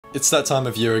It's that time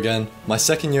of year again. My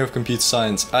second year of computer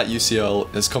science at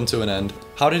UCL has come to an end.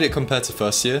 How did it compare to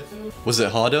first year? Was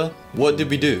it harder? What did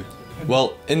we do?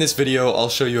 Well, in this video I'll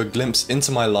show you a glimpse into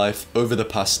my life over the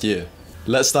past year.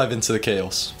 Let's dive into the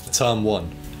chaos. Term 1,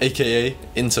 aka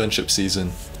internship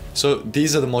season. So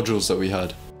these are the modules that we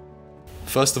had.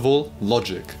 First of all,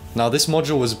 logic. Now this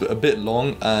module was a bit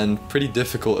long and pretty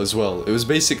difficult as well. It was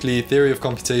basically theory of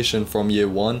computation from year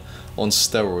 1 on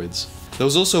steroids. There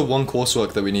was also one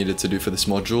coursework that we needed to do for this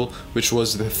module, which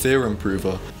was the theorem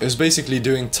prover. It was basically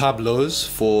doing tableaus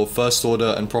for first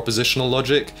order and propositional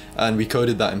logic, and we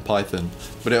coded that in Python,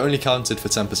 but it only counted for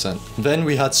 10%. Then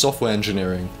we had software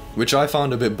engineering, which I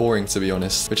found a bit boring, to be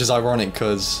honest, which is ironic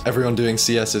because everyone doing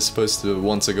CS is supposed to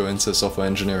want to go into software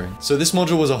engineering. So this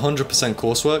module was 100%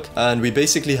 coursework, and we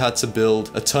basically had to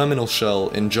build a terminal shell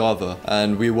in Java,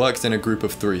 and we worked in a group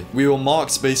of 3. We were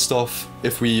marked based off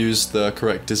if we used the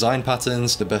correct design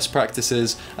patterns, the best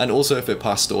practices, and also if it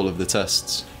passed all of the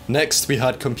tests. Next, we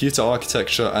had computer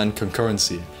architecture and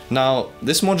concurrency. Now,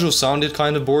 this module sounded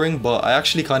kind of boring, but I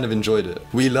actually kind of enjoyed it.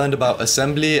 We learned about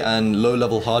assembly and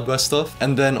low-level hardware stuff,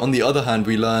 and then on the other hand,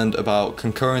 we learned about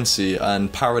concurrency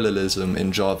and parallelism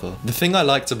in Java. The thing I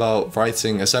liked about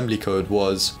writing assembly code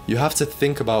was you have to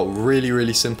think about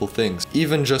really simple things.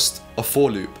 Even just a for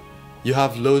loop. You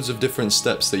have loads of different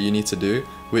steps that you need to do,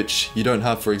 which you don't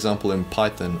have, for example, in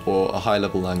Python or a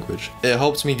high-level language. It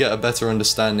helped me get a better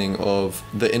understanding of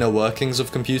the inner workings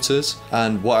of computers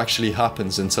and what actually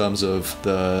happens in terms of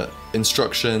the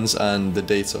instructions and the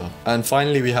data. And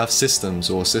finally, we have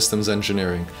systems or systems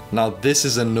engineering. Now, this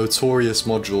is a notorious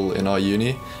module in our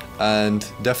uni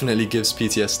and definitely gives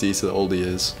PTSD to the older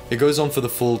years. It goes on for the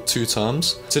full 2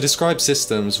 terms. To describe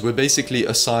systems, we're basically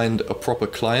assigned a proper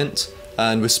client,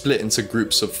 and we're split into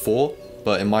groups of 4,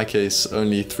 but in my case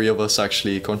only 3 of us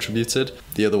actually contributed.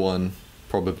 The other one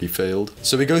probably failed.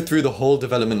 So we go through the whole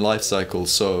development lifecycle,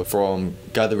 so from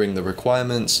gathering the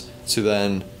requirements to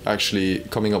then actually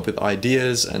coming up with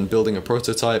ideas and building a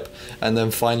prototype, and then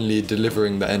finally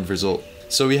delivering the end result.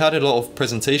 So we had a lot of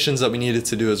presentations that we needed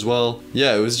to do as well.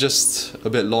 Yeah, it was just a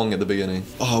bit long at the beginning.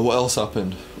 Oh, what else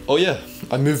happened? Oh yeah,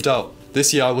 I moved out.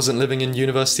 This year I wasn't living in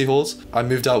university halls. I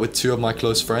moved out with 2 of my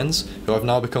close friends, who I've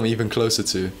now become even closer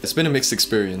to. It's been a mixed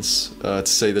experience, to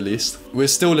say the least. We're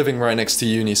still living right next to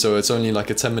uni, so it's only like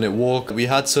a 10-minute walk. We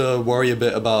had to worry a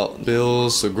bit about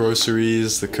bills, the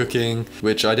groceries, the cooking,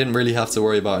 which I didn't really have to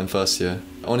worry about in first year.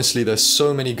 Honestly, there's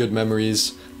so many good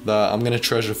memories that I'm going to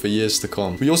treasure for years to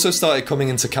come. We also started coming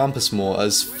into campus more,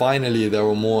 as finally there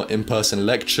were more in-person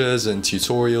lectures and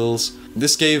tutorials.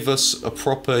 This gave us a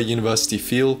proper university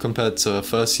feel compared to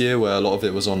first year where a lot of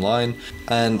it was online,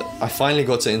 and I finally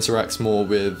got to interact more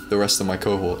with the rest of my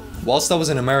cohort. Whilst I was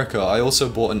in America, I also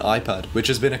bought an iPad, which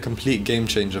has been a complete game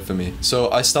changer for me.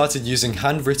 So I started using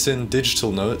handwritten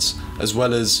digital notes as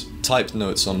well as typed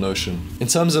notes on Notion. In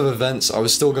terms of events, I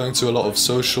was still going to a lot of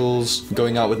socials,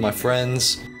 going out with my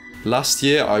friends. Last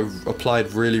year I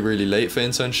applied really late for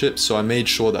internships, so I made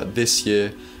sure that this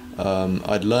year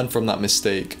I'd learn from that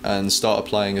mistake and start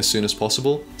applying as soon as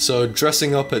possible. So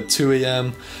dressing up at 2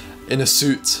 AM in a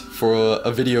suit for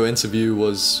a video interview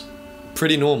was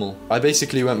pretty normal. I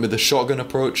basically went with the shotgun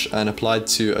approach and applied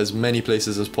to as many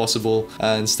places as possible,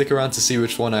 and stick around to see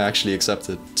which one I actually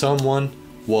accepted. Term 1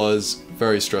 was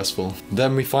very stressful.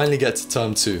 Then we finally get to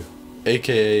term 2,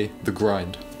 aka the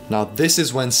grind. Now this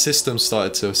is when systems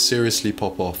started to seriously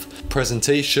pop off.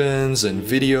 Presentations and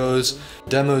videos,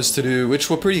 demos to do, which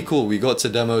were pretty cool. We got to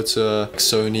demo to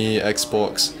Sony,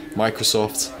 Xbox,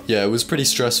 Microsoft. Yeah, it was pretty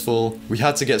stressful. We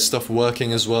had to get stuff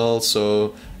working as well,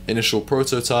 so initial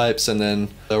prototypes, and then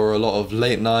there were a lot of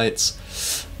late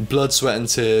nights, blood, sweat and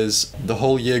tears. The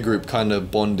whole year group kind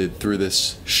of bonded through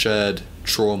this shared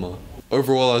trauma.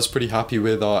 Overall, I was pretty happy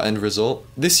with our end result.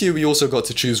 This year we also got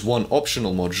to choose one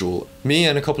optional module. Me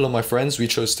and a couple of my friends, we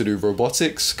chose to do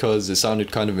robotics because it sounded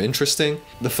kind of interesting.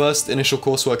 The first initial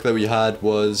coursework that we had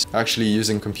was actually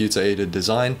using computer-aided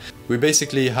design. We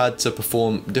basically had to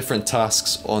perform different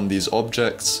tasks on these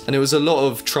objects, and it was a lot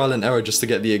of trial and error just to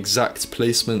get the exact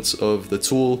placements of the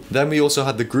tool. Then we also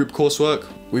had the group coursework.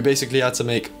 We basically had to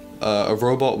make a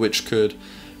robot which could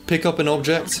pick up an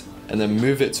object and then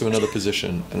move it to another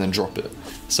position and then drop it.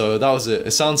 So that was it.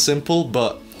 It sounds simple,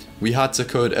 but we had to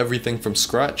code everything from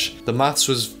scratch. The maths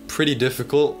was pretty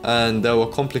difficult, and there were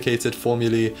complicated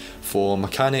formulae for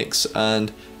mechanics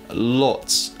and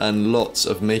lots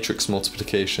of matrix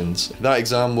multiplications. That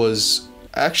exam was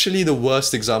actually the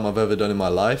worst exam I've ever done in my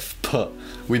life, but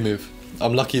we move.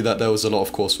 I'm lucky that there was a lot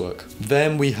of coursework.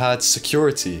 Then we had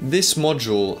security. This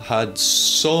module had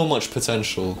so much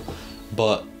potential,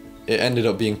 but it ended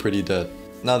up being pretty dead.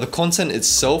 Now the content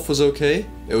itself was okay,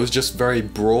 it was just very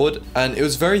broad and it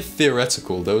was very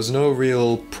theoretical. There was no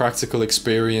real practical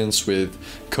experience with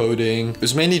coding. It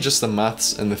was mainly just the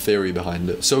maths and the theory behind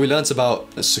it. So we learnt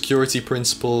about security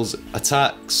principles,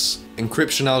 attacks,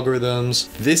 encryption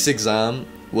algorithms. This exam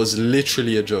was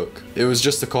literally a joke. It was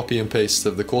just a copy and paste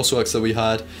of the courseworks that we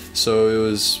had, so it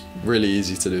was really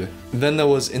easy to do. Then there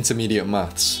was intermediate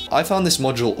maths. I found this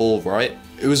module alright.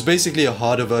 It was basically a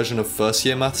harder version of first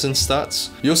year maths and stats.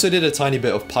 We also did a tiny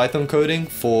bit of Python coding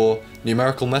for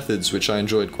numerical methods, which I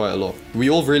enjoyed quite a lot.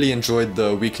 We all really enjoyed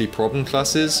the weekly problem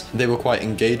classes. They were quite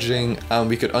engaging and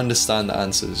we could understand the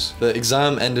answers. The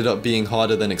exam ended up being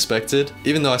harder than expected,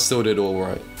 even though I still did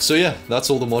alright. So yeah,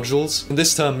 that's all the modules.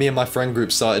 This term, me and my friend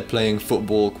group started playing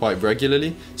football quite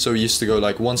regularly. So we used to go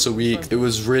like once a week. It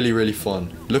was really, really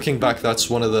fun. Looking back,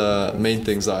 that's one of the main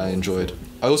things that I enjoyed.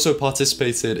 I also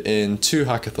participated in 2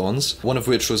 hackathons, one of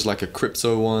which was like a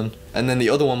crypto one, and then the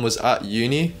other one was at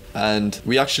uni, and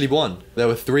we actually won. There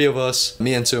were 3 of us,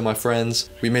 me and 2 of my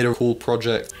friends. We made a cool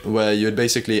project where you would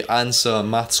basically answer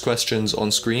maths questions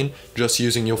on screen just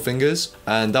using your fingers,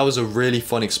 and that was a really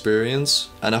fun experience,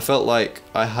 and I felt like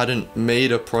I hadn't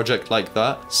made a project like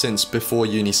that since before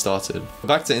uni started.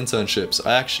 Back to internships,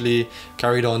 I actually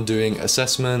carried on doing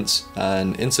assessments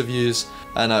and interviews,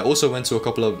 and I also went to a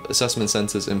couple of assessment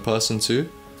centers in person too.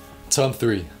 Term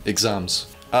 3, exams.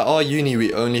 At our uni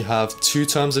we only have 2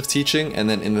 terms of teaching, and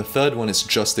then in the 3rd one it's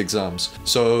just exams.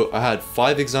 So I had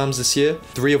 5 exams this year,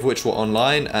 3 of which were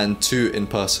online and 2 in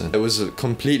person. It was a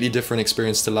completely different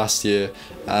experience to last year,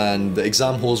 and the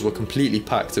exam halls were completely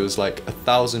packed. It was like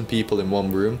 1,000 people in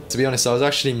one room. To be honest, I was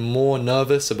actually more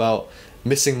nervous about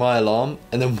missing my alarm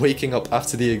and then waking up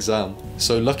after the exam.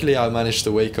 So luckily I managed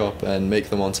to wake up and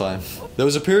make them on time. There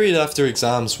was a period after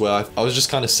exams where I was just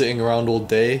kind of sitting around all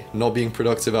day, not being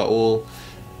productive at all,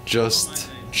 just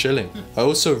chilling. I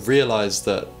also realized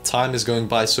that time is going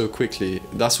by so quickly.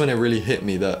 That's when it really hit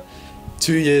me that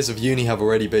 2 years of uni have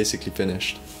already basically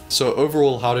finished. So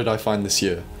overall, how did I find this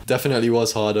year? Definitely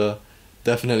was harder,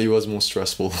 definitely was more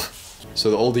stressful. So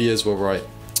the older years were right.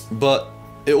 But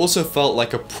it also felt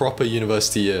like a proper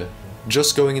university year.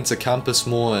 Just going into campus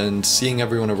more and seeing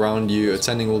everyone around you,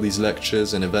 attending all these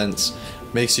lectures and events,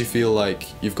 makes you feel like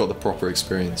you've got the proper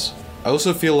experience. I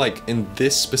also feel like in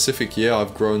this specific year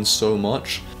I've grown so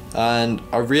much, and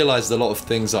I realized a lot of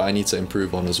things that I need to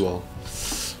improve on as well.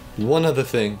 One other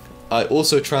thing, I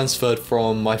also transferred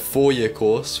from my 4-year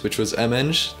course, which was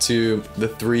MEng, to the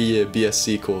 3-year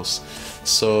BSc course.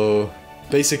 So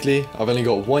basically, I've only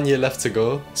got 1 year left to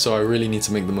go, so I really need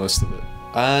to make the most of it.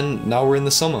 And now we're in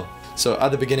the summer. So at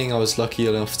the beginning I was lucky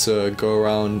enough to go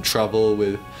around, travel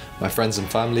with my friends and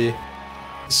family.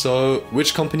 So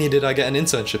which company did I get an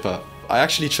internship at? I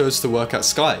actually chose to work at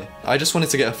Sky. I just wanted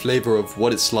to get a flavor of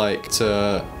what it's like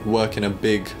to work in a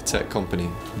big tech company.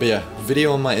 But yeah,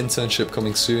 video on my internship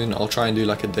coming soon. I'll try and do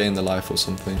like a day in the life or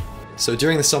something. So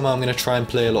during the summer I'm going to try and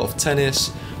play a lot of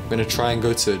tennis. I'm going to try and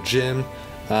go to a gym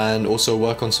and also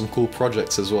work on some cool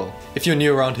projects as well. If you're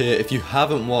new around here, if you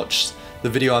haven't watched the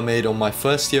video I made on my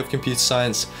first year of computer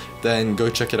science, then go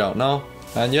check it out now.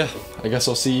 And yeah, I guess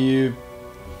I'll see you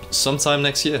sometime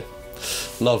next year.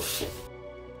 Love.